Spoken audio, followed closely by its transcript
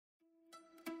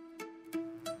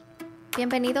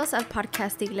Bienvenidos al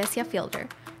podcast de Iglesia Fielder.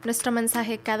 Nuestro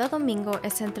mensaje cada domingo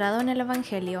es centrado en el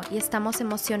Evangelio y estamos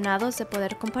emocionados de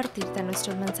poder compartirte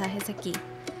nuestros mensajes aquí.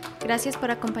 Gracias por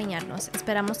acompañarnos.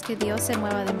 Esperamos que Dios se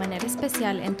mueva de manera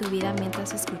especial en tu vida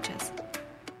mientras escuchas.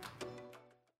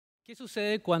 ¿Qué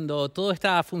sucede cuando todo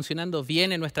está funcionando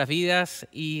bien en nuestras vidas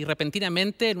y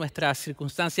repentinamente nuestras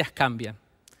circunstancias cambian?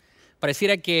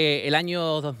 Pareciera que el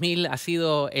año 2000 ha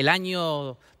sido el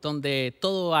año donde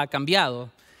todo ha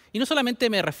cambiado. Y no solamente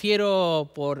me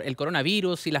refiero por el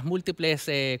coronavirus y las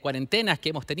múltiples cuarentenas que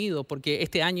hemos tenido, porque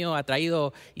este año ha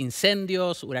traído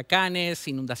incendios, huracanes,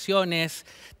 inundaciones,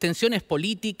 tensiones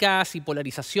políticas y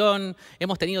polarización,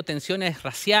 hemos tenido tensiones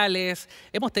raciales,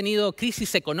 hemos tenido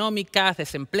crisis económicas,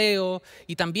 desempleo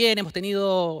y también hemos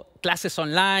tenido clases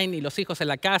online y los hijos en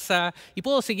la casa y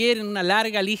puedo seguir en una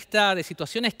larga lista de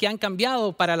situaciones que han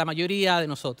cambiado para la mayoría de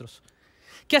nosotros.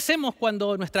 ¿Qué hacemos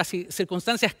cuando nuestras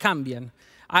circunstancias cambian?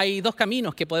 Hay dos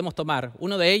caminos que podemos tomar.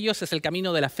 Uno de ellos es el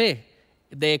camino de la fe,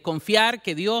 de confiar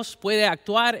que Dios puede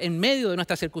actuar en medio de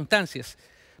nuestras circunstancias.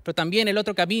 Pero también el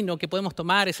otro camino que podemos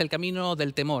tomar es el camino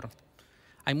del temor.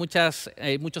 Hay muchos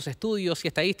estudios y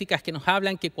estadísticas que nos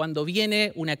hablan que cuando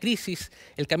viene una crisis,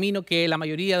 el camino que la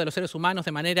mayoría de los seres humanos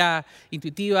de manera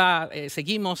intuitiva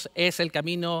seguimos es el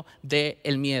camino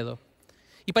del miedo.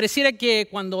 Y pareciera que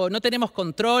cuando no tenemos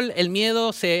control, el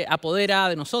miedo se apodera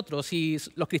de nosotros. Y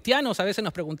los cristianos a veces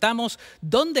nos preguntamos,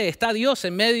 ¿dónde está Dios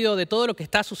en medio de todo lo que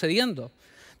está sucediendo?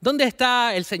 ¿Dónde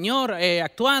está el Señor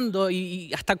actuando?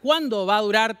 ¿Y hasta cuándo va a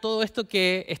durar todo esto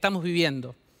que estamos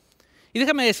viviendo? Y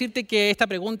déjame decirte que esta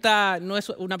pregunta no es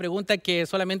una pregunta que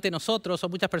solamente nosotros o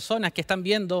muchas personas que están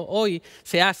viendo hoy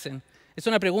se hacen. Es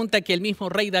una pregunta que el mismo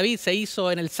rey David se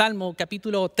hizo en el Salmo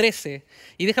capítulo 13.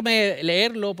 Y déjame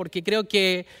leerlo porque creo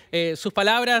que sus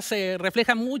palabras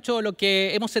reflejan mucho lo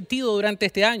que hemos sentido durante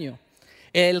este año.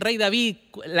 El rey David,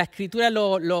 la Escritura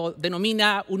lo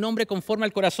denomina un hombre conforme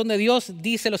al corazón de Dios,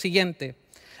 dice lo siguiente: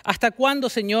 ¿hasta cuándo,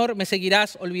 Señor, me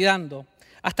seguirás olvidando?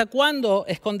 ¿Hasta cuándo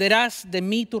esconderás de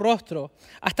mí tu rostro?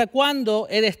 ¿Hasta cuándo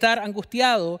he de estar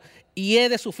angustiado y he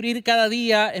de sufrir cada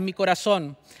día en mi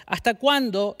corazón? ¿Hasta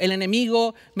cuándo el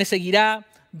enemigo me seguirá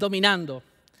dominando?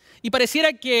 Y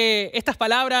pareciera que estas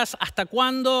palabras, ¿hasta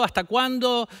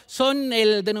cuándo?, son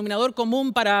el denominador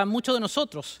común para muchos de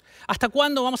nosotros. ¿Hasta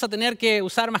cuándo vamos a tener que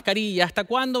usar mascarilla? ¿Hasta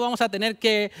cuándo vamos a tener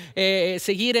que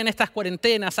seguir en estas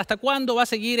cuarentenas? ¿Hasta cuándo va a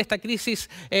seguir esta crisis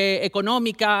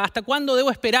económica? ¿Hasta cuándo debo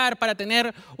esperar para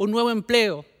tener un nuevo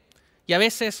empleo? Y a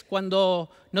veces cuando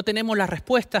no tenemos las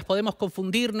respuestas podemos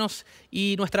confundirnos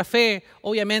y nuestra fe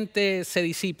obviamente se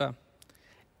disipa.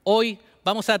 Hoy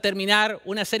vamos a terminar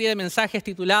una serie de mensajes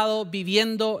titulado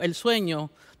Viviendo el Sueño,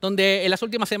 donde en las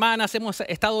últimas semanas hemos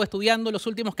estado estudiando los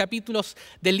últimos capítulos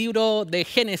del libro de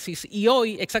Génesis y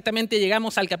hoy exactamente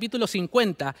llegamos al capítulo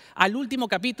 50, al último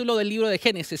capítulo del libro de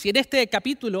Génesis. Y en este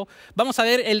capítulo vamos a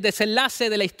ver el desenlace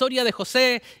de la historia de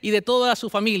José y de toda su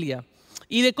familia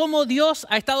y de cómo Dios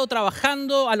ha estado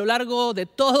trabajando a lo largo de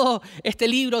todo este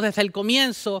libro desde el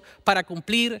comienzo para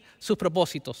cumplir sus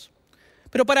propósitos.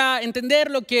 Pero para entender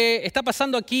lo que está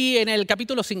pasando aquí en el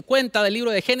capítulo 50 del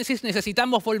libro de Génesis,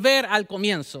 necesitamos volver al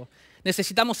comienzo.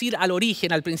 Necesitamos ir al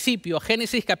origen, al principio, a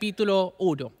Génesis capítulo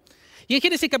 1. Y en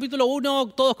Génesis capítulo 1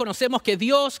 todos conocemos que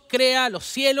Dios crea los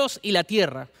cielos y la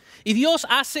tierra. Y Dios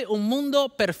hace un mundo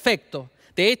perfecto.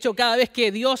 De hecho, cada vez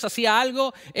que Dios hacía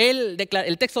algo, el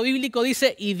texto bíblico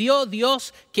dice, y vio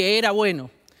Dios que era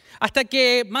bueno. Hasta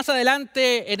que más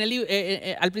adelante,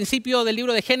 al principio del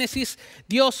libro de Génesis,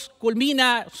 Dios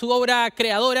culmina su obra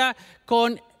creadora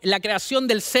con la creación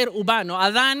del ser humano,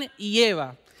 Adán y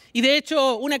Eva. Y de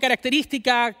hecho, una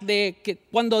característica de que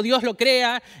cuando Dios lo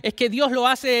crea es que Dios lo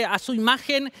hace a su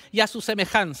imagen y a su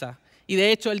semejanza. Y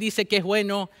de hecho, Él dice que es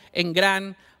bueno en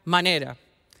gran manera.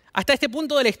 Hasta este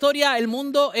punto de la historia, el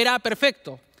mundo era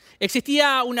perfecto.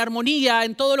 Existía una armonía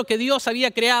en todo lo que Dios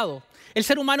había creado. El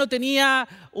ser humano tenía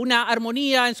una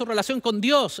armonía en su relación con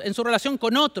Dios, en su relación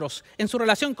con otros, en su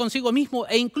relación consigo mismo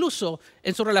e incluso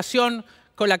en su relación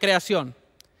con la creación.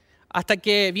 Hasta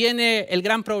que viene el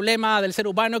gran problema del ser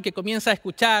humano que comienza a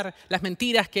escuchar las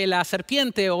mentiras que la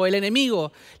serpiente o el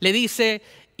enemigo le dice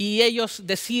y ellos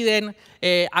deciden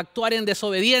actuar en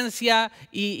desobediencia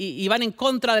y van en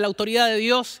contra de la autoridad de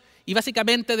Dios. Y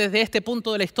básicamente desde este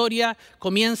punto de la historia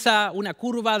comienza una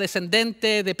curva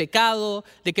descendente de pecado,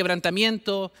 de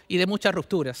quebrantamiento y de muchas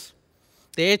rupturas.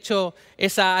 De hecho,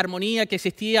 esa armonía que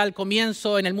existía al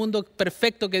comienzo en el mundo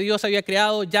perfecto que Dios había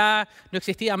creado ya no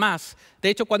existía más.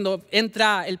 De hecho, cuando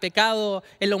entra el pecado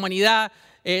en la humanidad,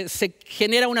 se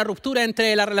genera una ruptura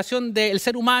entre la relación del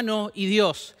ser humano y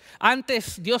Dios.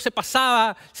 Antes Dios se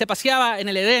paseaba en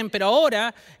el Edén, pero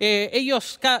ahora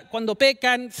ellos cuando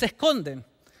pecan se esconden.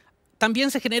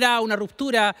 También se genera una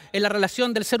ruptura en la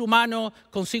relación del ser humano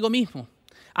consigo mismo.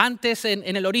 Antes,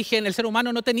 en el origen, el ser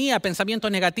humano no tenía pensamientos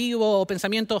negativos o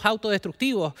pensamientos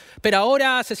autodestructivos, pero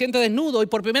ahora se siente desnudo y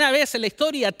por primera vez en la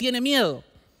historia tiene miedo.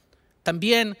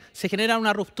 También se genera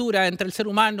una ruptura entre el ser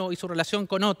humano y su relación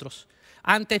con otros.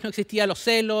 Antes no existían los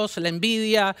celos, la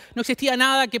envidia, no existía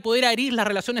nada que pudiera herir las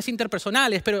relaciones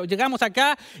interpersonales, pero llegamos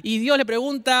acá y Dios le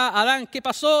pregunta a Adán qué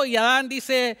pasó y Adán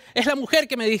dice, es la mujer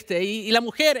que me diste y la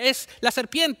mujer es la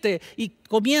serpiente y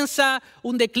comienza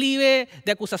un declive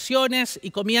de acusaciones y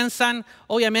comienzan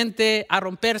obviamente a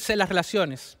romperse las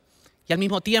relaciones. Y al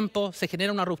mismo tiempo se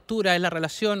genera una ruptura en la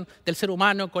relación del ser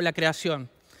humano con la creación,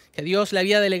 que Dios le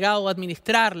había delegado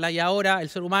administrarla y ahora el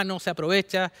ser humano se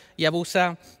aprovecha y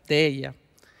abusa de ella.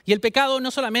 Y el pecado no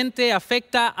solamente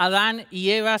afecta a Adán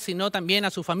y Eva, sino también a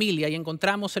su familia. Y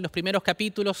encontramos en los primeros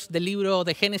capítulos del libro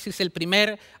de Génesis el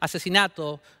primer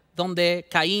asesinato donde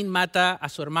Caín mata a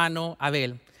su hermano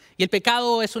Abel. Y el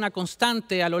pecado es una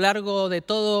constante a lo largo de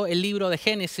todo el libro de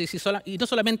Génesis y no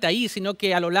solamente ahí, sino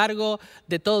que a lo largo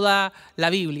de toda la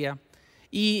Biblia.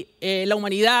 Y la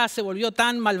humanidad se volvió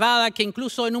tan malvada que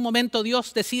incluso en un momento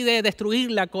Dios decide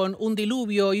destruirla con un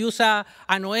diluvio y usa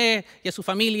a Noé y a su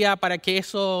familia para que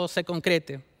eso se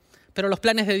concrete. Pero los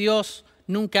planes de Dios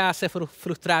nunca se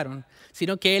frustraron,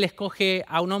 sino que Él escoge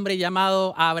a un hombre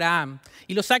llamado Abraham.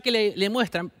 Y lo saca y le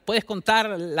muestran, puedes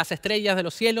contar las estrellas de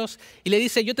los cielos, y le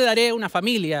dice, yo te daré una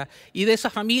familia, y de esa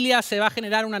familia se va a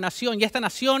generar una nación, y esta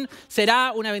nación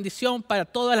será una bendición para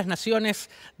todas las naciones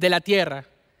de la tierra.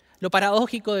 Lo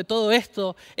paradójico de todo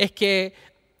esto es que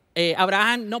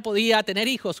Abraham no podía tener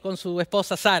hijos con su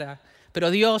esposa Sara, pero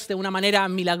Dios de una manera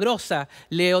milagrosa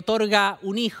le otorga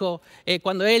un hijo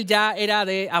cuando él ya era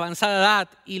de avanzada edad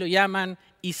y lo llaman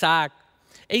Isaac.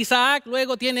 E Isaac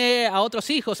luego tiene a otros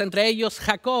hijos, entre ellos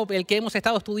Jacob, el que hemos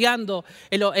estado estudiando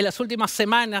en las últimas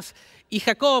semanas. Y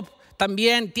Jacob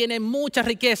también tiene muchas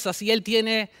riquezas y él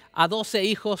tiene a 12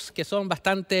 hijos que son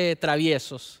bastante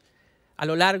traviesos. A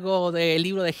lo largo del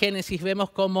libro de Génesis vemos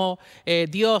cómo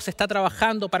Dios está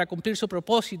trabajando para cumplir su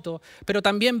propósito, pero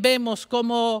también vemos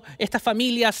cómo estas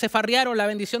familias se farrearon la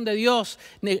bendición de Dios,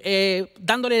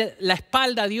 dándole la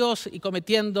espalda a Dios y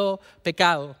cometiendo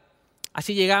pecado.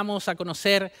 Así llegamos a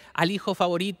conocer al hijo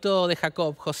favorito de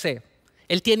Jacob, José.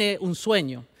 Él tiene un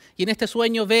sueño y en este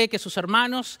sueño ve que sus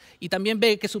hermanos y también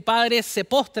ve que su padre se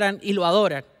postran y lo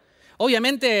adoran.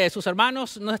 Obviamente sus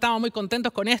hermanos no estaban muy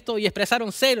contentos con esto y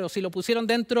expresaron celos y lo pusieron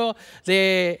dentro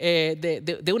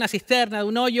de una cisterna, de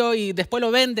un hoyo, y después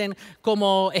lo venden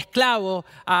como esclavo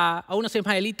a unos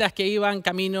ismaelitas que iban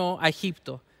camino a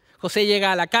Egipto. José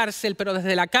llega a la cárcel, pero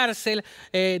desde la cárcel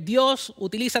Dios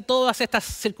utiliza todas estas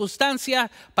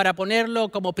circunstancias para ponerlo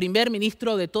como primer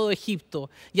ministro de todo Egipto.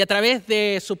 Y a través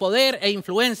de su poder e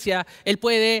influencia, él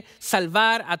puede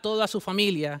salvar a toda su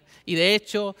familia y de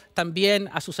hecho también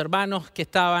a sus hermanos que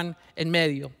estaban en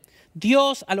medio.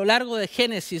 Dios, a lo largo de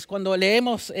Génesis, cuando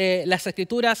leemos las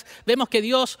Escrituras, vemos que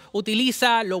Dios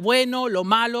utiliza lo bueno, lo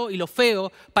malo y lo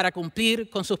feo para cumplir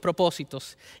con sus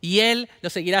propósitos. Y Él lo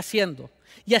seguirá haciendo.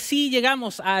 Y así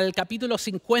llegamos al capítulo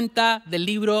 50 del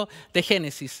libro de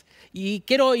Génesis. Y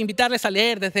quiero invitarles a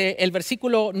leer desde el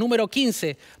versículo número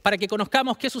 15 para que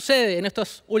conozcamos qué sucede en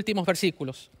estos últimos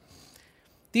versículos.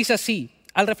 Dice así: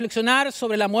 al reflexionar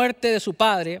sobre la muerte de su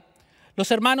padre,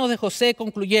 los hermanos de José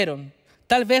concluyeron: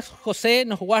 tal vez José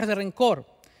nos guarde rencor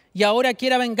y ahora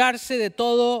quiera vengarse de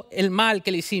todo el mal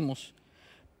que le hicimos.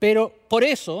 Pero por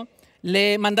eso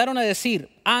le mandaron a decir: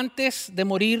 antes de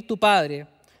morir tu padre,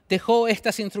 dejó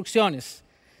estas instrucciones.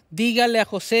 Díganle a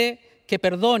José que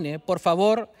perdone, por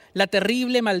favor, la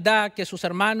terrible maldad que sus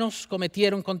hermanos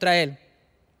cometieron contra él.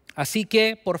 Así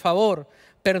que, por favor,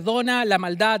 perdona la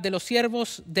maldad de los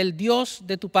siervos del Dios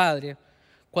de tu padre.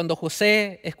 Cuando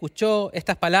José escuchó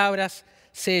estas palabras,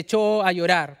 se echó a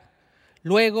llorar.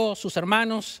 Luego sus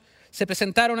hermanos se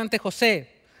presentaron ante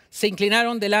José, se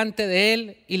inclinaron delante de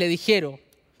él y le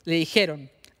dijeron: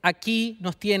 aquí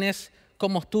nos tienes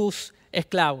como tus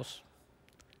esclavos.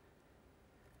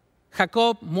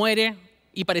 Jacob muere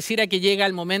y pareciera que llega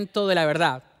el momento de la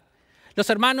verdad. Los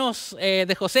hermanos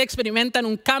de José experimentan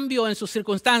un cambio en sus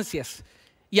circunstancias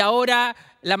y ahora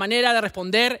la manera de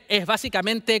responder es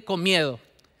básicamente con miedo.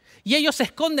 Y ellos se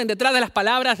esconden detrás de las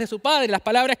palabras de su padre, las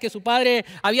palabras que su padre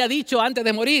había dicho antes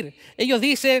de morir. Ellos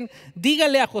dicen: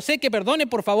 díganle a José que perdone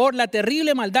por favor la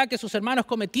terrible maldad que sus hermanos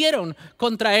cometieron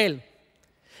contra él.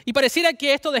 Y pareciera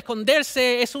que esto de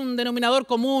esconderse es un denominador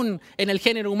común en el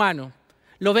género humano.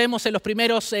 Lo vemos en los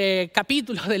primeros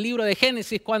capítulos del libro de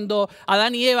Génesis, cuando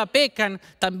Adán y Eva pecan,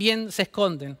 también se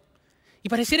esconden. Y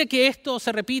pareciera que esto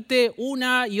se repite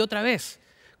una y otra vez.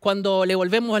 Cuando le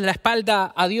volvemos la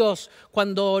espalda a Dios,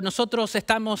 cuando nosotros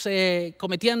estamos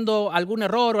cometiendo algún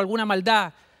error o alguna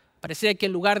maldad, pareciera que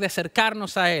en lugar de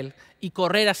acercarnos a Él y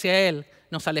correr hacia Él,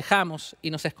 nos alejamos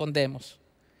y nos escondemos.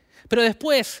 Pero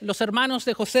después los hermanos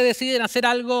de José deciden hacer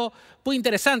algo muy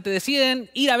interesante, deciden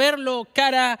ir a verlo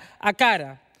cara a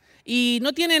cara. Y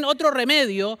no tienen otro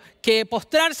remedio que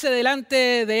postrarse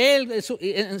delante de él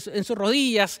en sus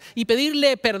rodillas y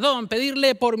pedirle perdón,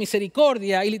 pedirle por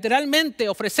misericordia y literalmente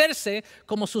ofrecerse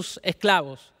como sus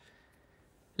esclavos.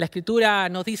 La Escritura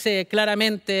nos dice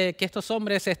claramente que estos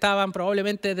hombres estaban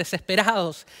probablemente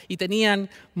desesperados y tenían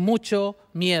mucho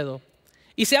miedo.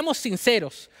 Y seamos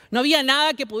sinceros, no había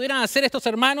nada que pudieran hacer estos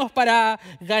hermanos para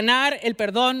ganar el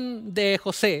perdón de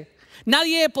José.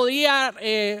 Nadie podía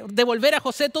devolver a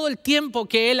José todo el tiempo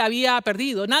que él había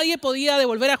perdido. Nadie podía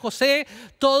devolver a José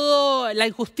toda la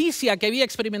injusticia que había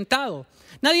experimentado.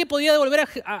 Nadie podía devolver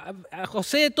a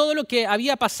José todo lo que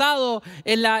había pasado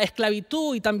en la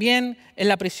esclavitud y también en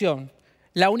la prisión.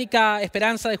 La única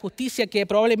esperanza de justicia que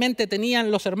probablemente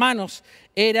tenían los hermanos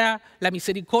era la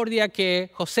misericordia que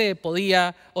José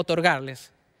podía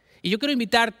otorgarles. Y yo quiero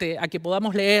invitarte a que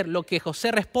podamos leer lo que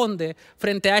José responde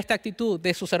frente a esta actitud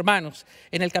de sus hermanos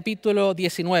en el capítulo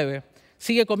 19.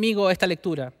 Sigue conmigo esta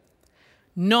lectura.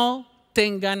 No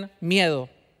tengan miedo,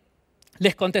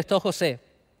 les contestó José.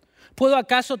 ¿Puedo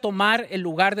acaso tomar el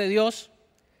lugar de Dios?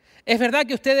 Es verdad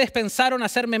que ustedes pensaron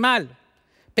hacerme mal,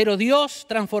 pero Dios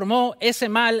transformó ese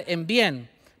mal en bien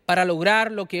para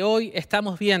lograr lo que hoy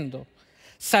estamos viendo,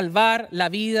 salvar la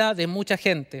vida de mucha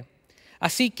gente.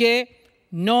 Así que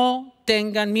no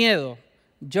tengan miedo,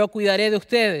 yo cuidaré de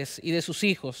ustedes y de sus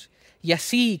hijos. Y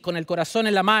así, con el corazón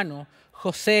en la mano,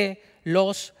 José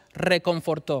los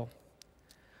reconfortó.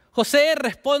 José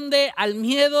responde al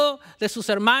miedo de sus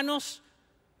hermanos,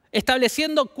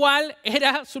 estableciendo cuál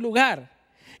era su lugar.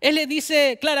 Él le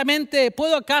dice claramente,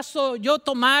 ¿puedo acaso yo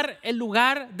tomar el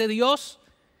lugar de Dios?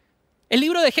 El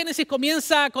libro de Génesis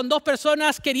comienza con dos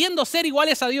personas queriendo ser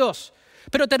iguales a Dios.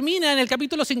 Pero termina en el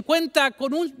capítulo 50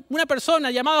 con una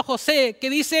persona llamada José que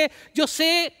dice, yo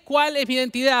sé cuál es mi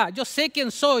identidad, yo sé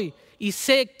quién soy y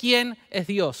sé quién es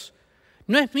Dios.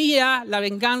 No es mía la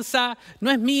venganza, no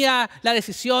es mía la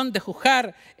decisión de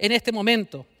juzgar en este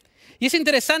momento. Y es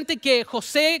interesante que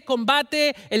José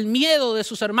combate el miedo de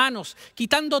sus hermanos,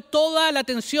 quitando toda la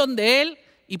atención de él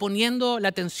y poniendo la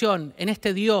atención en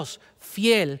este Dios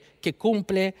fiel que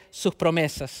cumple sus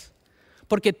promesas.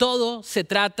 Porque todo se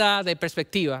trata de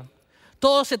perspectiva.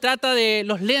 Todo se trata de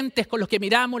los lentes con los que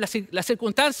miramos las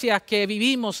circunstancias que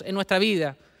vivimos en nuestra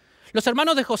vida. Los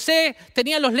hermanos de José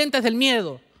tenían los lentes del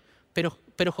miedo,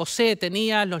 pero José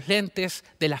tenía los lentes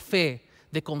de la fe,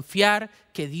 de confiar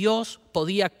que Dios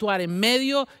podía actuar en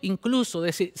medio incluso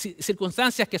de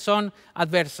circunstancias que son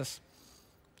adversas.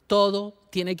 Todo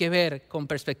tiene que ver con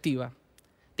perspectiva.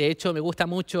 De hecho, me gusta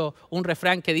mucho un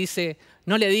refrán que dice,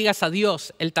 no le digas a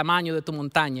Dios el tamaño de tu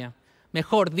montaña,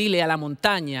 mejor dile a la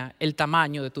montaña el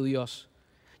tamaño de tu Dios.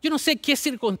 Yo no sé qué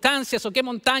circunstancias o qué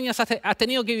montañas has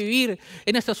tenido que vivir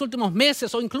en estos últimos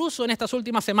meses o incluso en estas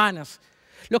últimas semanas.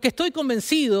 Lo que estoy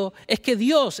convencido es que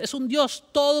Dios es un Dios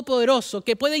todopoderoso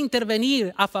que puede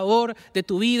intervenir a favor de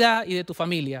tu vida y de tu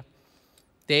familia.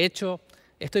 De hecho,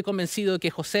 estoy convencido de que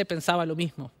José pensaba lo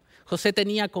mismo. José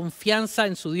tenía confianza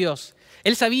en su Dios.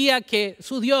 Él sabía que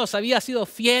su Dios había sido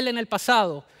fiel en el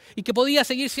pasado y que podía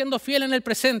seguir siendo fiel en el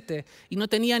presente y no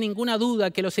tenía ninguna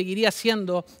duda que lo seguiría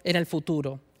siendo en el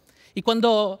futuro. Y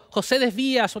cuando José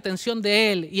desvía su atención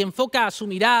de él y enfoca su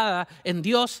mirada en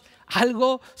Dios,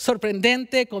 algo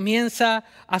sorprendente comienza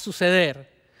a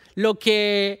suceder. Lo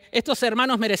que estos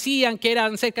hermanos merecían, que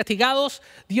eran ser castigados,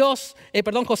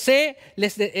 José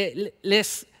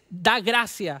les da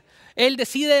gracia. Él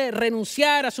decide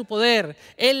renunciar a su poder.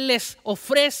 Él les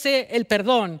ofrece el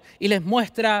perdón y les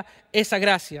muestra esa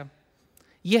gracia.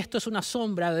 Y esto es una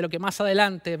sombra de lo que más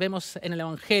adelante vemos en el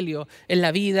Evangelio, en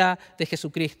la vida de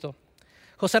Jesucristo.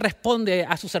 José responde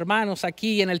a sus hermanos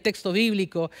aquí en el texto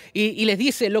bíblico y les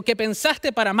dice, lo que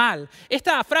pensaste para mal.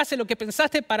 Esta frase, lo que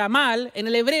pensaste para mal, en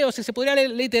el hebreo, si se pudiera leer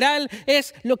literal,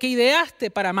 es lo que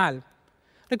ideaste para mal.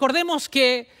 Recordemos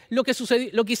que lo que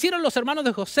hicieron los hermanos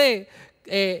de José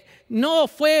no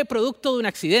fue producto de un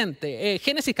accidente.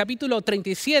 Génesis capítulo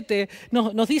 37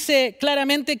 nos dice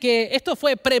claramente que esto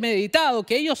fue premeditado,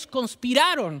 que ellos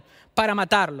conspiraron para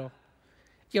matarlo.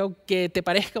 Y aunque te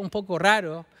parezca un poco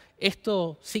raro,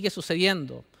 esto sigue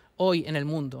sucediendo hoy en el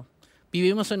mundo.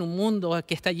 Vivimos en un mundo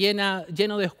que está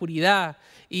lleno de oscuridad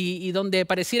y donde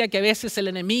pareciera que a veces el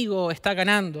enemigo está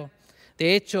ganando.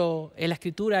 De hecho, la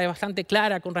Escritura es bastante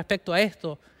clara con respecto a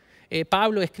esto.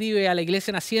 Pablo escribe a la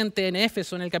iglesia naciente en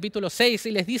Éfeso en el capítulo 6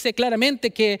 y les dice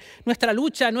claramente que nuestra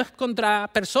lucha no es contra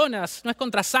personas, no es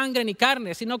contra sangre ni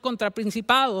carne, sino contra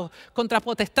principados, contra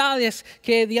potestades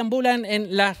que deambulan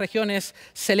en las regiones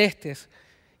celestes.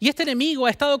 Y este enemigo ha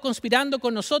estado conspirando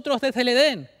con nosotros desde el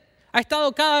Edén. Ha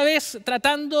estado cada vez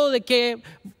tratando de que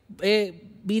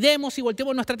viremos y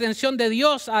volteemos nuestra atención de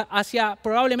Dios hacia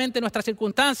probablemente nuestras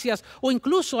circunstancias o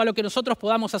incluso a lo que nosotros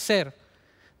podamos hacer.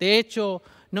 De hecho,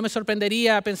 no me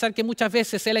sorprendería pensar que muchas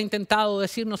veces Él ha intentado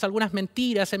decirnos algunas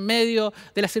mentiras en medio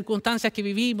de las circunstancias que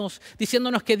vivimos,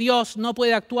 diciéndonos que Dios no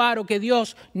puede actuar o que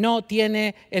Dios no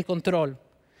tiene el control.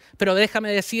 Pero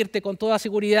déjame decirte con toda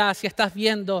seguridad, si estás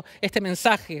viendo este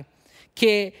mensaje,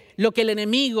 que lo que el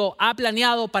enemigo ha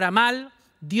planeado para mal,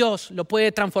 Dios lo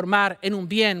puede transformar en un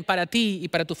bien para ti y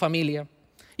para tu familia.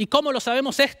 ¿Y cómo lo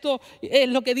sabemos esto? Es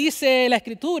lo que dice la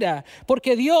Escritura.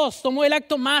 Porque Dios tomó el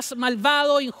acto más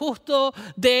malvado e injusto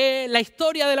de la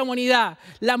historia de la humanidad.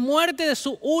 La muerte de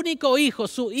su único hijo,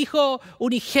 su hijo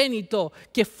unigénito,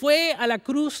 que fue a la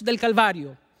cruz del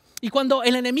Calvario. Y cuando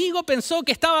el enemigo pensó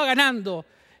que estaba ganando,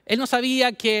 él no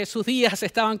sabía que sus días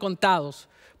estaban contados.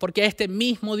 Porque este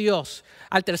mismo Dios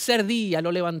al tercer día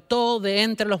lo levantó de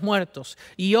entre los muertos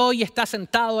y hoy está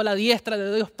sentado a la diestra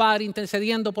de Dios Padre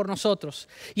intercediendo por nosotros.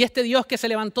 Y este Dios que se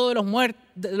levantó de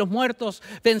los muertos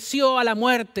venció a la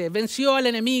muerte, venció al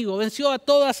enemigo, venció a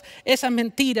todas esas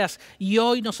mentiras y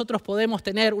hoy nosotros podemos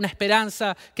tener una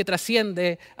esperanza que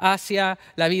trasciende hacia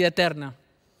la vida eterna.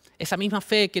 Esa misma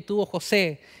fe que tuvo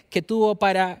José, que tuvo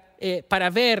para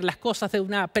ver las cosas de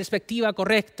una perspectiva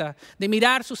correcta, de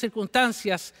mirar sus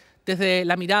circunstancias desde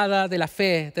la mirada de la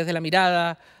fe, desde la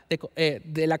mirada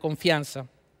de la confianza.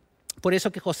 Por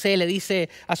eso que José le dice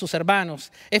a sus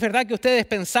hermanos, es verdad que ustedes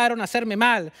pensaron hacerme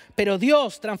mal, pero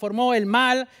Dios transformó el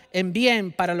mal en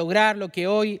bien para lograr lo que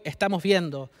hoy estamos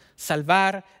viendo,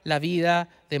 salvar la vida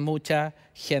de mucha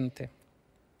gente.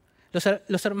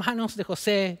 Los hermanos de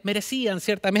José merecían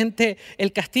ciertamente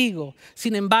el castigo.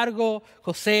 Sin embargo,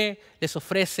 José les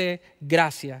ofrece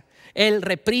gracia. Él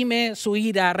reprime su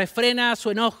ira, refrena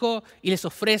su enojo y les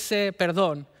ofrece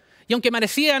perdón. Y aunque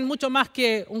merecían mucho más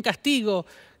que un castigo,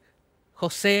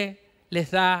 José les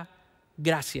da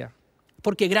gracia.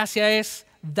 Porque gracia es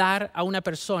dar a una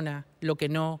persona lo que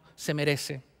no se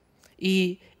merece.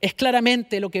 Y es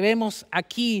claramente lo que vemos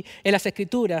aquí en las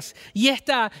Escrituras. Y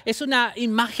esta es una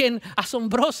imagen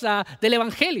asombrosa del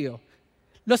Evangelio.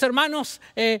 Los hermanos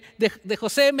de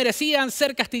José merecían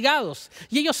ser castigados.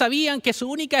 Y ellos sabían que su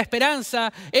única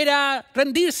esperanza era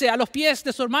rendirse a los pies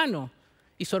de su hermano.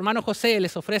 Y su hermano José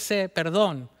les ofrece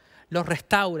perdón, los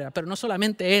restaura. Pero no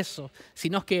solamente eso,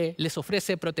 sino que les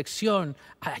ofrece protección,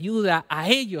 ayuda a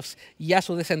ellos y a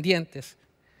sus descendientes.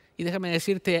 Y déjame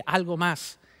decirte algo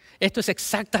más. Esto es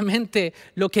exactamente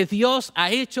lo que Dios ha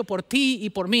hecho por ti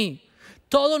y por mí.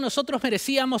 Todos nosotros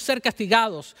merecíamos ser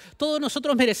castigados. Todos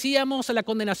nosotros merecíamos la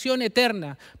condenación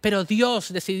eterna. Pero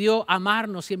Dios decidió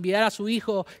amarnos y enviar a su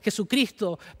Hijo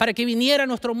Jesucristo para que viniera a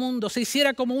nuestro mundo, se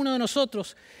hiciera como uno de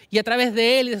nosotros. Y a través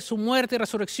de Él y de su muerte y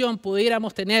resurrección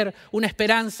pudiéramos tener una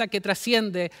esperanza que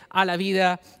trasciende a la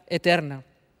vida eterna.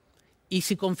 Y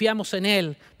si confiamos en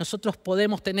Él, nosotros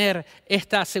podemos tener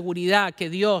esta seguridad que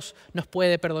Dios nos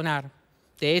puede perdonar.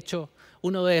 De hecho,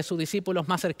 uno de sus discípulos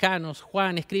más cercanos,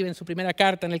 Juan, escribe en su primera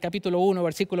carta en el capítulo 1,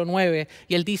 versículo 9,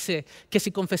 y él dice que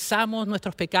si confesamos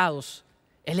nuestros pecados,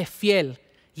 Él es fiel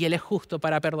y Él es justo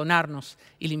para perdonarnos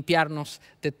y limpiarnos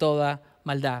de toda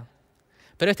maldad.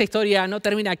 Pero esta historia no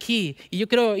termina aquí y yo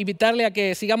quiero invitarle a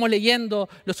que sigamos leyendo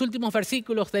los últimos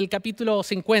versículos del capítulo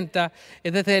 50,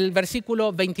 desde el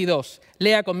versículo 22.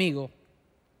 Lea conmigo.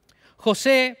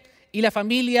 José y la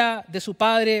familia de su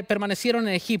padre permanecieron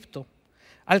en Egipto.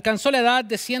 Alcanzó la edad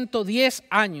de 110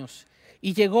 años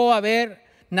y llegó a ver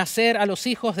nacer a los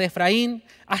hijos de Efraín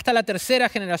hasta la tercera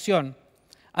generación.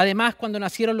 Además, cuando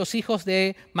nacieron los hijos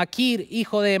de Maquir,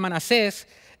 hijo de Manasés,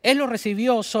 él los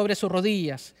recibió sobre sus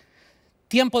rodillas.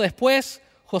 Tiempo después,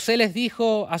 José les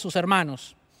dijo a sus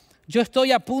hermanos, yo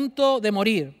estoy a punto de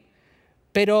morir,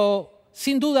 pero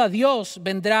sin duda Dios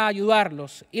vendrá a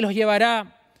ayudarlos y los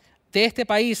llevará de este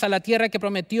país a la tierra que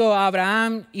prometió a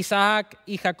Abraham, Isaac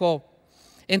y Jacob.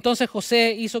 Entonces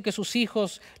José hizo que sus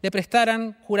hijos le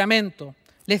prestaran juramento.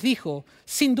 Les dijo,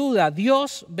 sin duda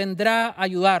Dios vendrá a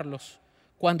ayudarlos.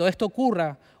 Cuando esto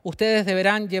ocurra, ustedes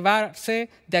deberán llevarse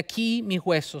de aquí mis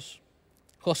huesos.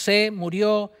 José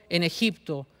murió en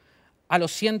Egipto a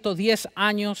los 110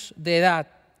 años de edad,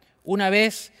 una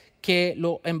vez que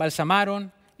lo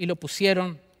embalsamaron y lo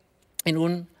pusieron en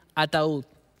un ataúd.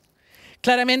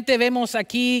 Claramente vemos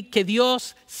aquí que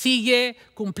Dios sigue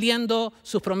cumpliendo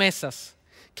sus promesas,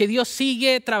 que Dios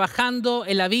sigue trabajando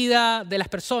en la vida de las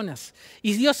personas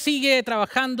y Dios sigue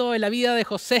trabajando en la vida de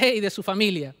José y de su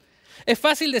familia. Es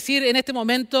fácil decir en este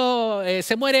momento,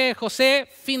 se muere José,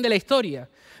 fin de la historia.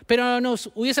 Pero nos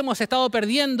hubiésemos estado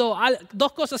perdiendo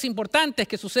dos cosas importantes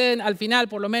que suceden al final,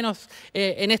 por lo menos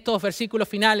en estos versículos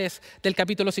finales del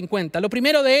capítulo 50. Lo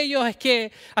primero de ellos es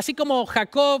que, así como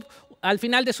Jacob al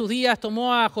final de sus días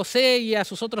tomó a José y a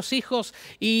sus otros hijos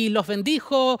y los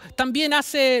bendijo, también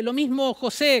hace lo mismo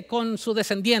José con sus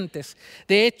descendientes.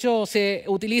 De hecho, se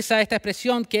utiliza esta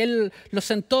expresión que él los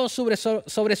sentó sobre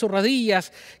sus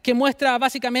rodillas, que muestra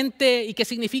básicamente y que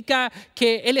significa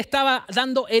que él estaba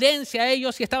dando herencia a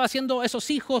ellos y estaba haciendo esos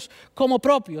hijos como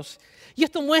propios. Y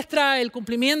esto muestra el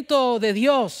cumplimiento de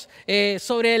Dios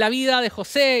sobre la vida de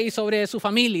José y sobre su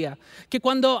familia. Que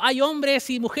cuando hay hombres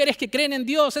y mujeres que creen en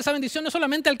Dios, esa bendición no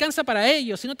solamente alcanza para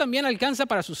ellos, sino también alcanza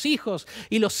para sus hijos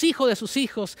y los hijos de sus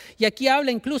hijos. Y aquí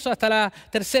habla incluso hasta la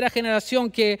tercera generación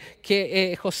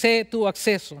que José tuvo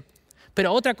acceso.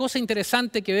 Pero otra cosa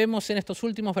interesante que vemos en estos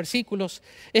últimos versículos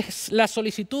es la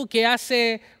solicitud que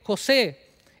hace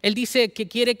José. Él dice que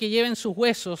quiere que lleven sus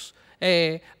huesos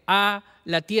a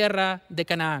la tierra de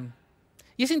Canaán.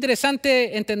 Y es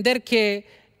interesante entender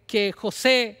que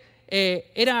José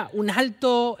era un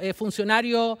alto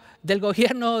funcionario del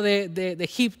gobierno de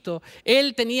Egipto.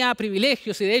 Él tenía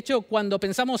privilegios y de hecho cuando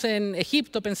pensamos en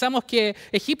Egipto, pensamos que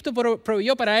Egipto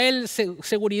proveyó para él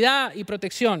seguridad y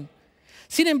protección.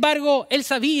 Sin embargo, él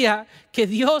sabía que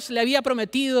Dios le había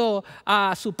prometido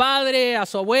a su padre, a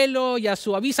su abuelo y a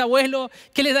su bisabuelo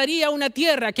que le daría una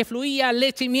tierra que fluía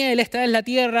leche y miel. Esta es la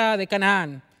tierra de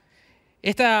Canaán.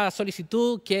 Esta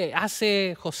solicitud que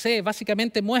hace José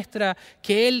básicamente muestra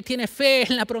que él tiene fe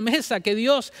en la promesa que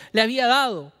Dios le había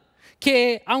dado.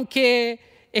 Que aunque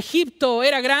Egipto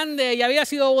era grande y había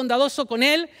sido bondadoso con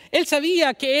él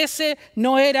sabía que ese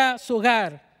no era su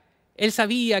hogar. Él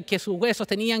sabía que sus huesos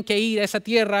tenían que ir a esa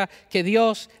tierra que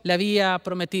Dios le había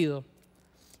prometido.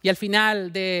 Y al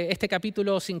final de este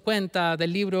capítulo 50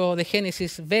 del libro de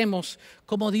Génesis vemos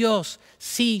cómo Dios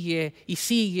sigue y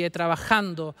sigue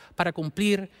trabajando para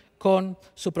cumplir con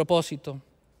su propósito.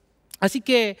 Así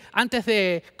que antes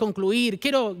de concluir,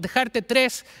 quiero dejarte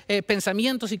tres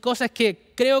pensamientos y cosas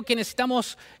que creo que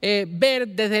necesitamos ver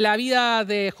desde la vida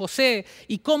de José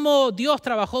y cómo Dios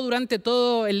trabajó durante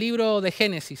todo el libro de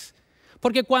Génesis.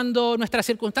 Porque cuando nuestras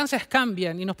circunstancias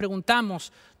cambian y nos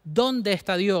preguntamos ¿dónde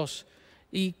está Dios?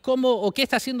 Y cómo o qué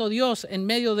está haciendo Dios en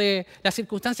medio de las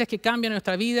circunstancias que cambian en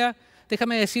nuestra vida,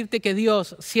 déjame decirte que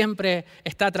Dios siempre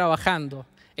está trabajando.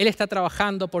 Él está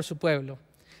trabajando por su pueblo.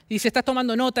 Y si estás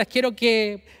tomando notas, quiero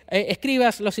que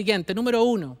escribas lo siguiente. Número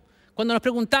 1, cuando nos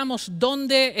preguntamos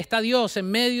 ¿dónde está Dios en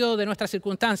medio de nuestras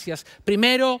circunstancias?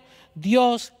 Primero,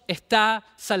 Dios está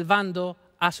salvando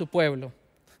a su pueblo.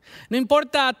 No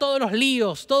importa todos los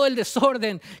líos, todo el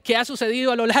desorden que ha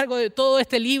sucedido a lo largo de todo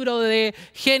este libro de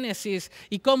Génesis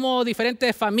y cómo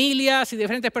diferentes familias y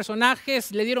diferentes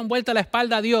personajes le dieron vuelta la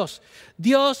espalda a Dios.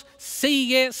 Dios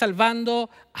sigue salvando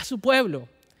a su pueblo.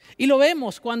 Y lo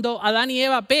vemos cuando Adán y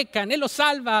Eva pecan, Él los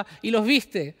salva y los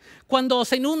viste. Cuando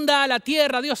se inunda la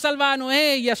tierra, Dios salva a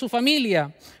Noé y a su familia.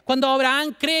 Cuando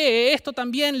Abraham cree, esto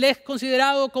también le es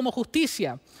considerado como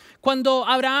justicia. Cuando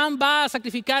Abraham va a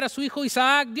sacrificar a su hijo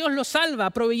Isaac, Dios lo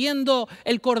salva proveyendo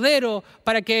el cordero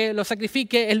para que lo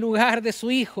sacrifique en lugar de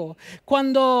su hijo.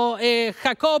 Cuando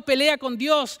Jacob pelea con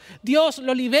Dios, Dios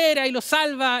lo libera y lo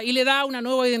salva y le da una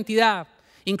nueva identidad.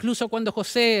 Incluso cuando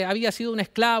José había sido un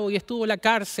esclavo y estuvo en la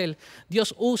cárcel,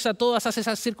 Dios usa todas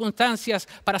esas circunstancias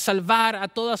para salvar a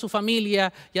toda su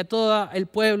familia y a todo el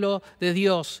pueblo de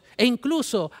Dios. E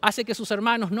incluso hace que sus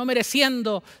hermanos, no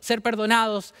mereciendo ser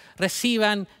perdonados,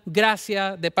 reciban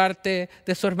gracia de parte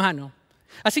de su hermano.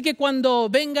 Así que cuando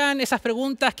vengan esas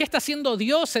preguntas, ¿qué está haciendo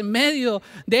Dios en medio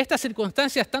de estas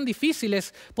circunstancias tan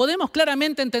difíciles? Podemos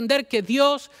claramente entender que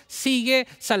Dios sigue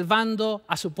salvando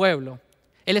a su pueblo.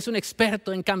 Él es un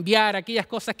experto en cambiar aquellas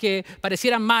cosas que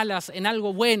parecieran malas en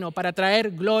algo bueno para traer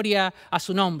gloria a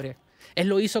su nombre. Él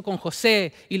lo hizo con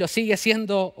José y lo sigue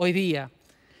haciendo hoy día.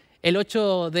 El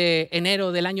 8 de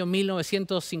enero del año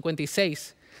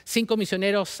 1956, 5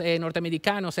 misioneros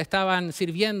norteamericanos estaban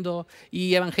sirviendo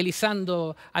y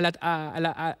evangelizando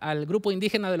al grupo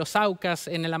indígena de los Aucas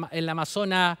en la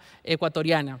Amazonía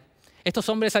ecuatoriana. Estos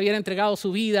hombres habían entregado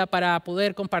su vida para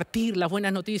poder compartir las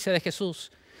buenas noticias de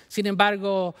Jesús. Sin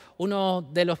embargo, uno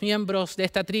de los miembros de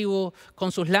esta tribu,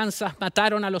 con sus lanzas,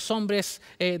 mataron a los hombres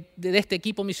de este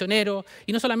equipo misionero.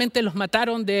 Y no solamente los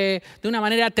mataron de una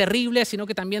manera terrible, sino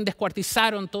que también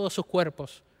descuartizaron todos sus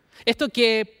cuerpos. Esto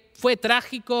que fue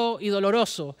trágico y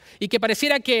doloroso, y que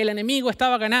pareciera que el enemigo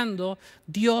estaba ganando,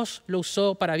 Dios lo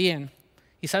usó para bien.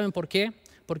 ¿Y saben por qué?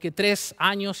 Porque 3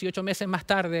 años y 8 meses más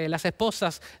tarde, las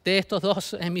esposas de estos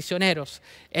 2 misioneros,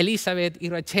 Elizabeth y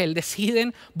Rachel,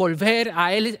 deciden volver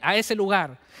a ese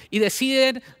lugar y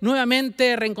deciden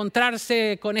nuevamente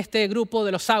reencontrarse con este grupo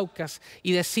de los Aucas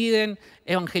y deciden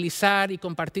evangelizar y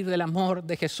compartir del amor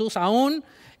de Jesús, aún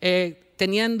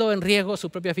teniendo en riesgo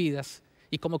sus propias vidas.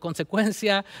 Y como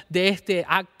consecuencia de este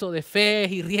acto de fe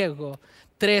y riesgo,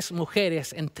 3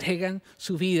 mujeres entregan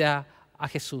su vida a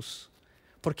Jesús.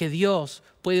 Porque Dios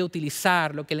puede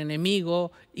utilizar lo que el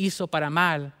enemigo hizo para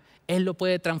mal, Él lo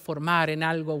puede transformar en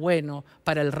algo bueno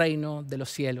para el reino de los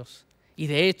cielos. Y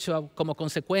de hecho, como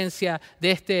consecuencia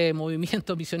de este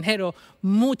movimiento misionero,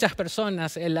 muchas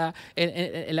personas en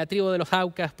la tribu de los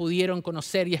Aucas pudieron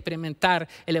conocer y experimentar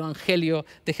el evangelio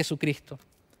de Jesucristo.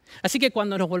 Así que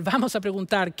cuando nos volvamos a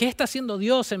preguntar, ¿qué está haciendo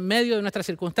Dios en medio de nuestras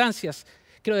circunstancias?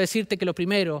 Quiero decirte que lo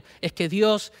primero es que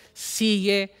Dios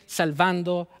sigue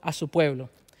salvando a su pueblo.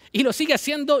 Y lo sigue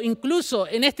haciendo incluso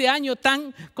en este año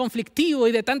tan conflictivo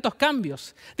y de tantos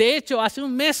cambios. De hecho, hace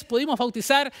un mes pudimos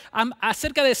bautizar a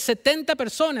cerca de 70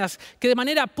 personas que de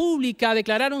manera pública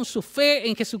declararon su fe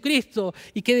en Jesucristo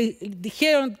y que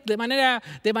dijeron de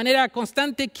manera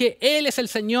constante que Él es el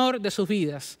Señor de sus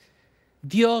vidas.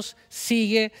 Dios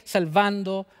sigue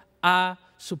salvando a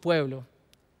su pueblo.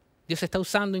 Dios está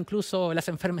usando incluso las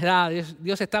enfermedades,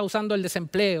 Dios está usando el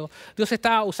desempleo, Dios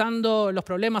está usando los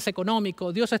problemas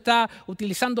económicos, Dios está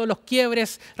utilizando los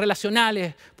quiebres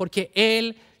relacionales, porque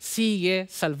Él sigue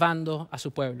salvando a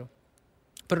su pueblo.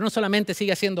 Pero no solamente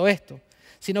sigue haciendo esto,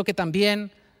 sino que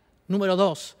también, número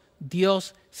 2,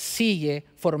 Dios sigue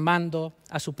formando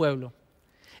a su pueblo.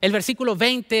 El versículo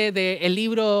 20 del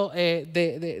libro,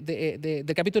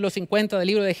 del capítulo 50 del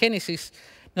libro de Génesis,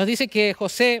 nos dice que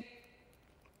José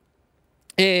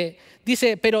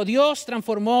dice, pero Dios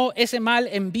transformó ese mal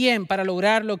en bien para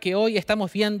lograr lo que hoy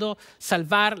estamos viendo,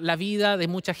 salvar la vida de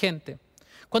mucha gente.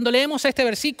 Cuando leemos este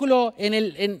versículo en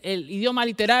el idioma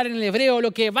literal, en el hebreo,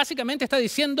 lo que básicamente está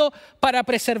diciendo, para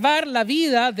preservar la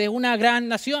vida de una gran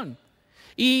nación.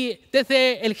 Y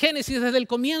desde el Génesis, desde el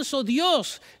comienzo,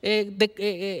 Dios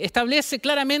establece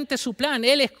claramente su plan.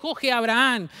 Él escoge a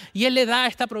Abraham y Él le da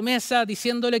esta promesa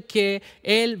diciéndole que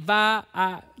Él va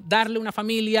a darle una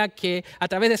familia, que a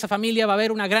través de esa familia va a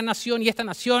haber una gran nación y esta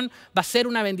nación va a ser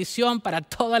una bendición para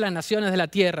todas las naciones de la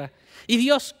tierra. Y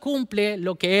Dios cumple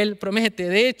lo que Él promete.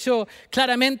 De hecho,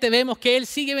 claramente vemos que Él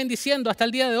sigue bendiciendo hasta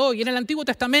el día de hoy. En el Antiguo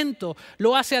Testamento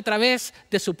lo hace a través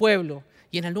de su pueblo.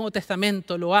 Y en el Nuevo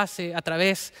Testamento lo hace a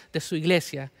través de su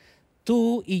iglesia.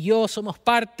 Tú y yo somos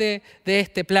parte de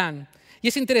este plan. Y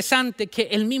es interesante que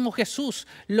el mismo Jesús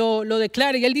lo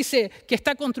declara y Él dice que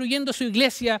está construyendo su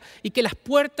iglesia y que las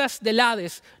puertas del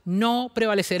Hades no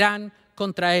prevalecerán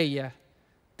contra ella.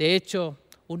 De hecho,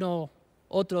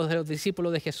 otro de los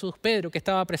discípulos de Jesús, Pedro, que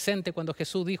estaba presente cuando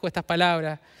Jesús dijo estas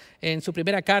palabras, en su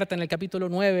primera carta, en el capítulo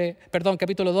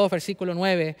 2, versículo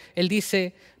 9, él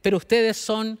dice, pero ustedes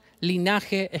son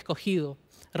linaje escogido,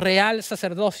 real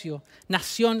sacerdocio,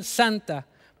 nación santa,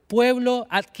 pueblo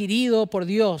adquirido por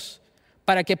Dios,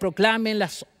 para que proclamen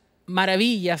las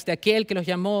maravillas de aquel que los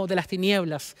llamó de las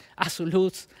tinieblas a su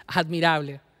luz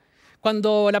admirable.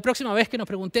 Cuando la próxima vez que nos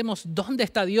preguntemos dónde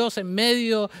está Dios en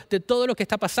medio de todo lo que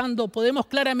está pasando, podemos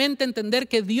claramente entender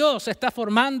que Dios está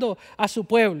formando a su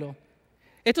pueblo.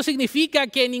 Esto significa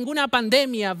que ninguna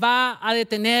pandemia va a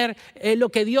detener lo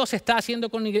que Dios está haciendo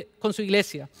con su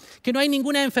iglesia. Que no hay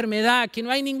ninguna enfermedad, que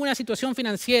no hay ninguna situación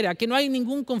financiera, que no hay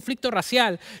ningún conflicto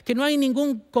racial, que no hay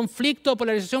ningún conflicto o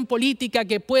polarización política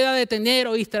que pueda detener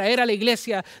o distraer a la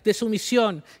iglesia de su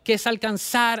misión, que es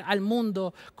alcanzar al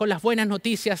mundo con las buenas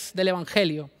noticias del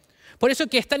Evangelio. Por eso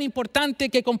que es tan importante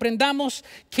que comprendamos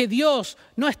que Dios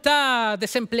no está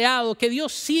desempleado, que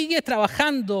Dios sigue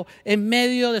trabajando en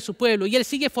medio de su pueblo y Él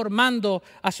sigue formando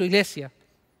a su iglesia.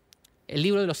 El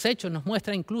libro de los Hechos nos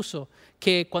muestra incluso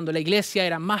que cuando la iglesia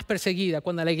era más perseguida,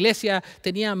 cuando la iglesia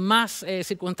tenía más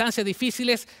circunstancias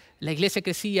difíciles, la iglesia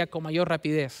crecía con mayor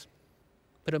rapidez.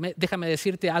 Pero déjame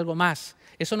decirte algo más.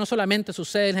 Eso no solamente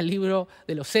sucede en el libro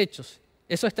de los Hechos,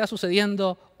 eso está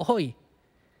sucediendo hoy.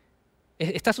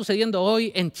 Está sucediendo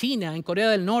hoy en China, en Corea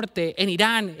del Norte, en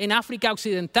Irán, en África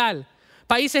Occidental,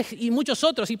 países y muchos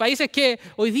otros, y países que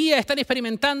hoy día están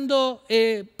experimentando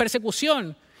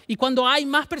persecución. Y cuando hay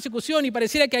más persecución y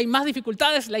pareciera que hay más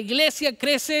dificultades, la iglesia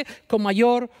crece con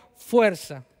mayor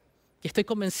fuerza. Y estoy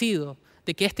convencido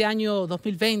de que este año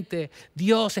 2020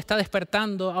 Dios está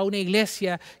despertando a una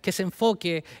iglesia que se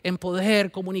enfoque en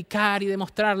poder comunicar y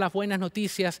demostrar las buenas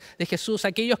noticias de Jesús a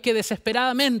aquellos que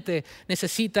desesperadamente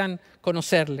necesitan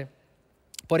conocerle.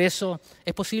 Por eso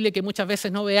es posible que muchas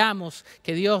veces no veamos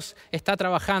que Dios está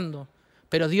trabajando,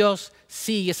 pero Dios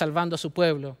sigue salvando a su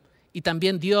pueblo y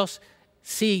también Dios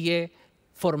sigue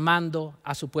formando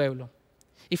a su pueblo.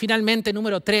 Y finalmente,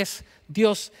 número 3,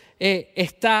 Dios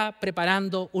está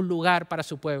preparando un lugar para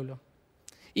su pueblo.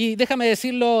 Y déjame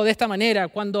decirlo de esta manera,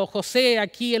 cuando José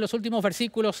aquí en los últimos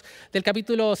versículos del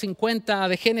capítulo 50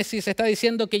 de Génesis está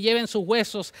diciendo que lleven sus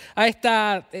huesos a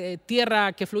esta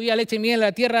tierra que fluía leche y miel,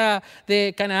 la tierra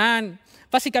de Canaán,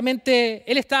 básicamente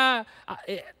él está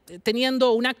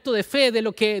teniendo un acto de fe de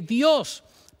lo que Dios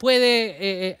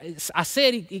puede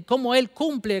hacer y cómo Él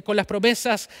cumple con las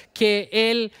promesas que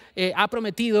Él ha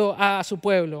prometido a su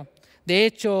pueblo. De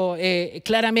hecho,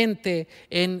 claramente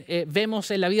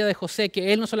vemos en la vida de José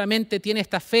que él no solamente tiene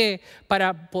esta fe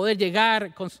para poder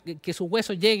llegar, que sus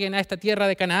huesos lleguen a esta tierra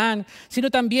de Canaán, sino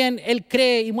también él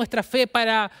cree y muestra fe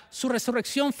para su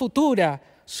resurrección futura,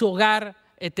 su hogar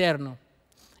eterno.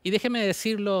 Y déjeme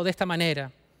decirlo de esta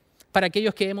manera, para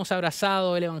aquellos que hemos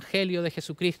abrazado el Evangelio de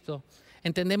Jesucristo,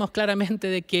 entendemos claramente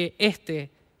de que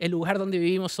el lugar donde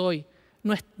vivimos hoy,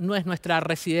 no es nuestra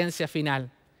residencia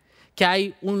final, que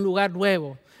hay un lugar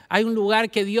nuevo, hay un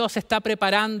lugar que Dios está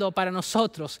preparando para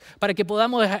nosotros, para que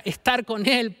podamos estar con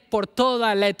Él por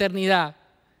toda la eternidad.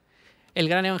 El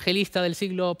gran evangelista del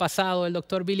siglo pasado, el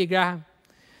doctor Billy Graham,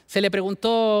 se le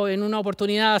preguntó en una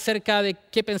oportunidad acerca de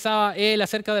qué pensaba él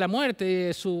acerca de la muerte,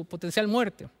 de su potencial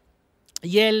muerte.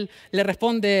 Y él le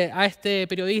responde a este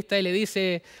periodista y le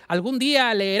dice, algún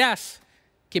día leerás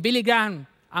que Billy Graham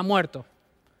ha muerto.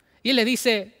 Y él le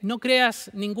dice, no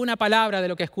creas ninguna palabra de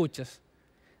lo que escuchas.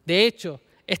 De hecho,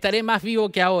 estaré más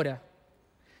vivo que ahora.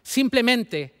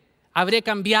 Simplemente habré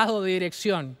cambiado de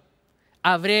dirección.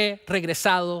 Habré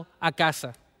regresado a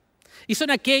casa. Y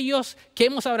son aquellos que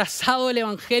hemos abrazado el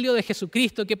Evangelio de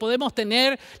Jesucristo, que podemos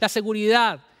tener la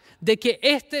seguridad de que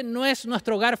este no es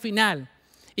nuestro hogar final.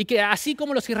 Y que así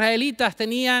como los israelitas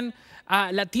tenían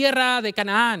la tierra de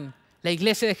Canaán, la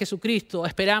iglesia de Jesucristo,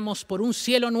 esperamos por un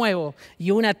cielo nuevo y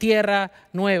una tierra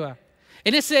nueva.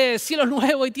 En ese cielo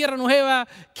nuevo y tierra nueva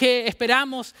que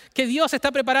esperamos, que Dios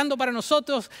está preparando para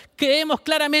nosotros, creemos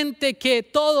claramente que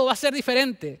todo va a ser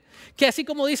diferente. Que así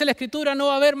como dice la Escritura, no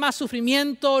va a haber más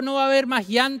sufrimiento, no va a haber más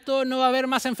llanto, no va a haber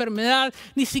más enfermedad,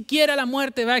 ni siquiera la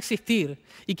muerte va a existir.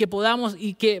 Y que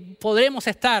podremos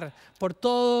estar por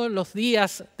todos los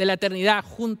días de la eternidad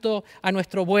junto a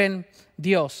nuestro buen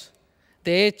Dios.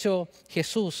 De hecho,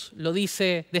 Jesús lo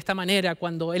dice de esta manera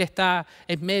cuando Él está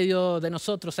en medio de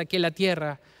nosotros aquí en la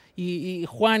tierra. Y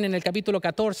Juan en el capítulo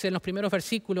 14, en los primeros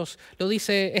versículos, lo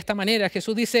dice de esta manera.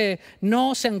 Jesús dice,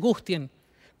 no se angustien,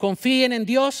 confíen en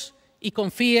Dios y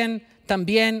confíen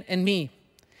también en mí.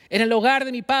 En el hogar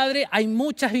de mi Padre hay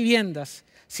muchas viviendas.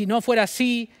 Si no fuera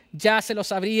así, ya se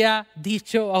los habría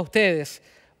dicho a ustedes.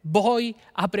 Voy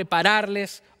a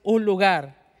prepararles un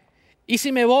lugar. Y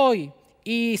si me voy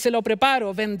y se lo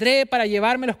preparo, vendré para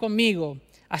llevármelos conmigo.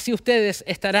 Así ustedes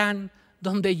estarán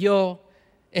donde yo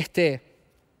esté.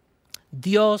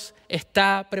 Dios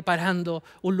está preparando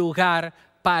un lugar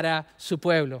para su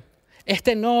pueblo.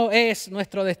 Este no es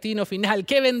nuestro destino final.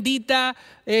 Qué bendita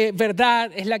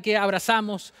verdad es la que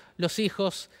abrazamos los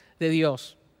hijos de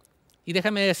Dios. Y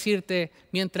déjame decirte,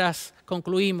 mientras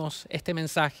concluimos este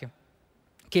mensaje,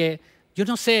 que yo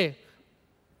no sé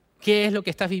qué es lo que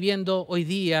estás viviendo hoy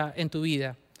día en tu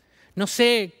vida. No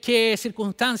sé qué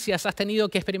circunstancias has tenido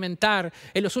que experimentar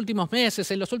en los últimos meses,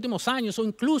 en los últimos años o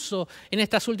incluso en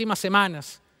estas últimas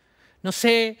semanas. No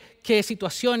sé qué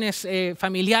situaciones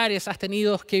familiares has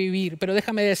tenido que vivir, pero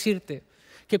déjame decirte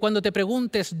que cuando te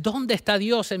preguntes dónde está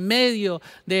Dios en medio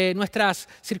de nuestras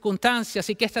circunstancias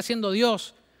y qué está haciendo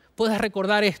Dios, puedas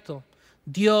recordar esto: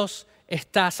 Dios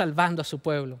está salvando a su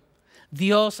pueblo.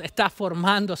 Dios está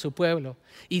formando a su pueblo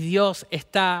y Dios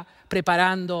está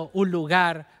preparando un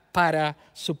lugar para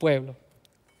su pueblo.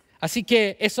 Así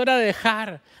que es hora de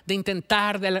dejar de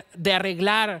intentar de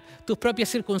arreglar tus propias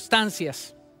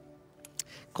circunstancias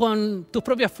con tus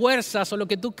propias fuerzas o lo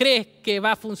que tú crees que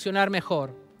va a funcionar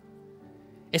mejor.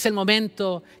 Es el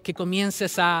momento que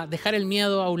comiences a dejar el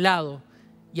miedo a un lado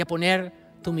y a poner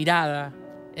tu mirada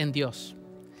en Dios.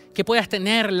 Que puedas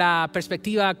tener la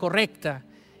perspectiva correcta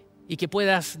y que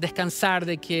puedas descansar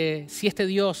de que si este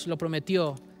Dios lo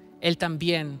prometió, Él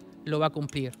también lo va a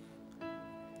cumplir.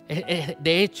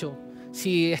 De hecho,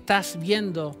 si estás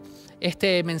viendo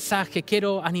este mensaje,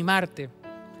 quiero animarte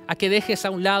a que dejes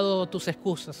a un lado tus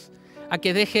excusas, a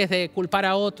que dejes de culpar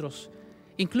a otros.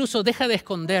 Incluso deja de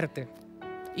esconderte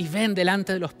y ven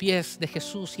delante de los pies de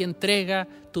Jesús y entrega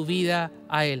tu vida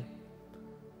a Él.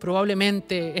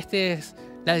 Probablemente esta es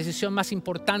la decisión más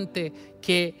importante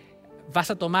que vas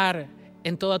a tomar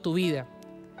en toda tu vida.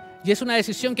 Y es una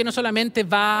decisión que no solamente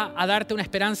va a darte una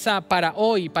esperanza para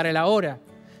hoy, para el ahora,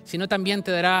 sino también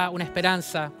te dará una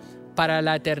esperanza para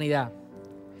la eternidad.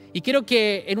 Y quiero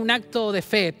que en un acto de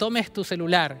fe tomes tu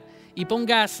celular y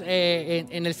pongas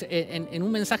en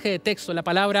un mensaje de texto la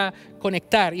palabra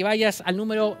conectar y vayas al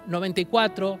número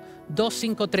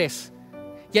 94253.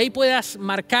 Y ahí puedas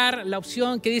marcar la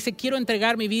opción que dice quiero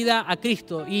entregar mi vida a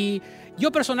Cristo. Y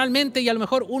yo personalmente y a lo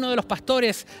mejor uno de los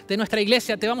pastores de nuestra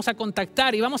iglesia te vamos a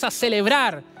contactar y vamos a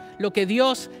celebrar lo que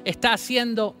Dios está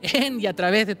haciendo en y a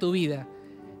través de tu vida.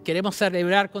 Queremos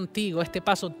celebrar contigo este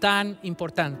paso tan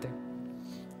importante.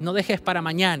 No dejes para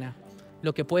mañana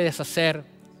lo que puedes hacer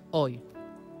hoy.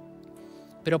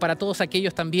 Pero para todos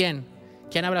aquellos también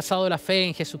que han abrazado la fe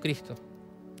en Jesucristo,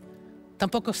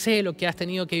 tampoco sé lo que has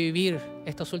tenido que vivir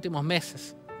estos últimos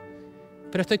meses,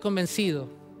 pero estoy convencido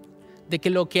de que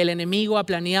lo que el enemigo ha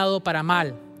planeado para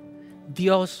mal,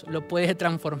 Dios lo puede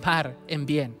transformar en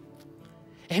bien.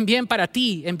 En bien para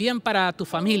ti, en bien para tu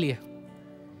familia.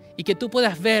 Y que tú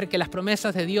puedas ver que las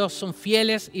promesas de Dios son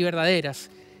fieles y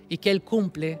verdaderas y que Él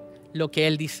cumple lo que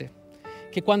Él dice.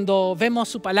 Que cuando vemos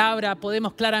su palabra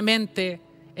podemos claramente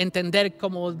entender,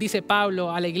 como dice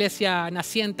Pablo a la iglesia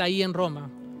naciente ahí en Roma,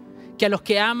 que a los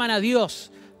que aman a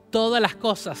Dios todas las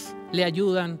cosas le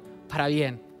ayudan para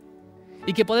bien.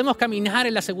 Y que podemos caminar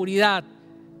en la seguridad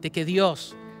de que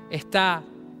Dios está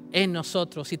en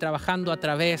nosotros y trabajando a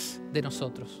través de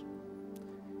nosotros.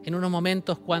 En unos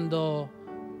momentos cuando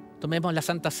tomemos la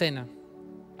Santa Cena,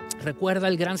 recuerda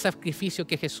el gran sacrificio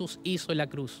que Jesús hizo en la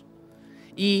cruz.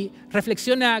 Y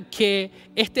reflexiona que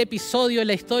este episodio en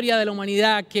la historia de la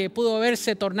humanidad que pudo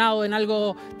haberse tornado en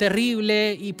algo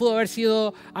terrible y pudo haber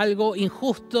sido algo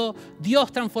injusto,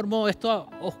 Dios transformó esto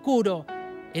oscuro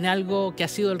en algo que ha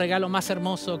sido el regalo más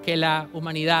hermoso que la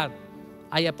humanidad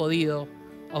haya podido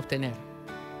obtener.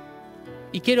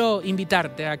 Y quiero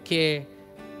invitarte a que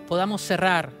podamos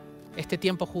cerrar este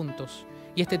tiempo juntos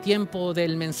y este tiempo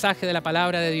del mensaje de la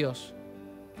palabra de Dios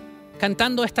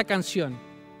cantando esta canción.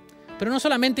 Pero no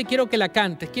solamente quiero que la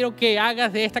cantes, quiero que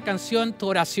hagas de esta canción tu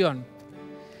oración.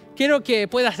 Quiero que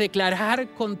puedas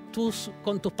declarar con tus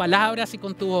palabras y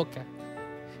con tu boca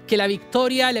que la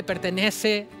victoria le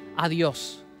pertenece a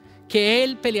Dios, que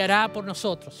Él peleará por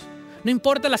nosotros. No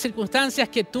importa las circunstancias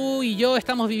que tú y yo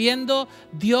estamos viviendo,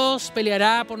 Dios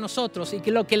peleará por nosotros y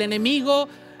que lo que el enemigo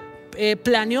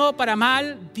planeó para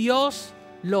mal, Dios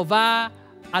lo va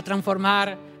a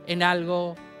transformar en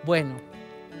algo bueno.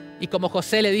 Y como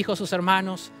José le dijo a sus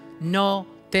hermanos, no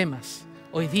temas.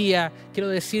 Hoy día quiero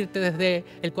decirte desde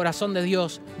el corazón de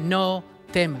Dios, no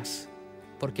temas.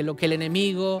 Porque lo que el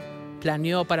enemigo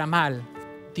planeó para mal,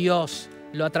 Dios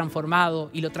lo ha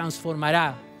transformado y lo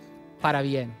transformará para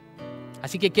bien.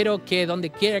 Así que quiero que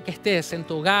donde quiera que estés, en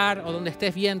tu hogar o donde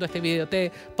estés viendo este video,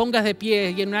 te pongas de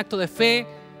pie y en un acto de fe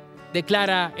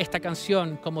declara esta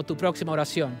canción como tu próxima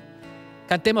oración.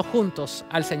 Cantemos juntos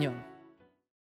al Señor.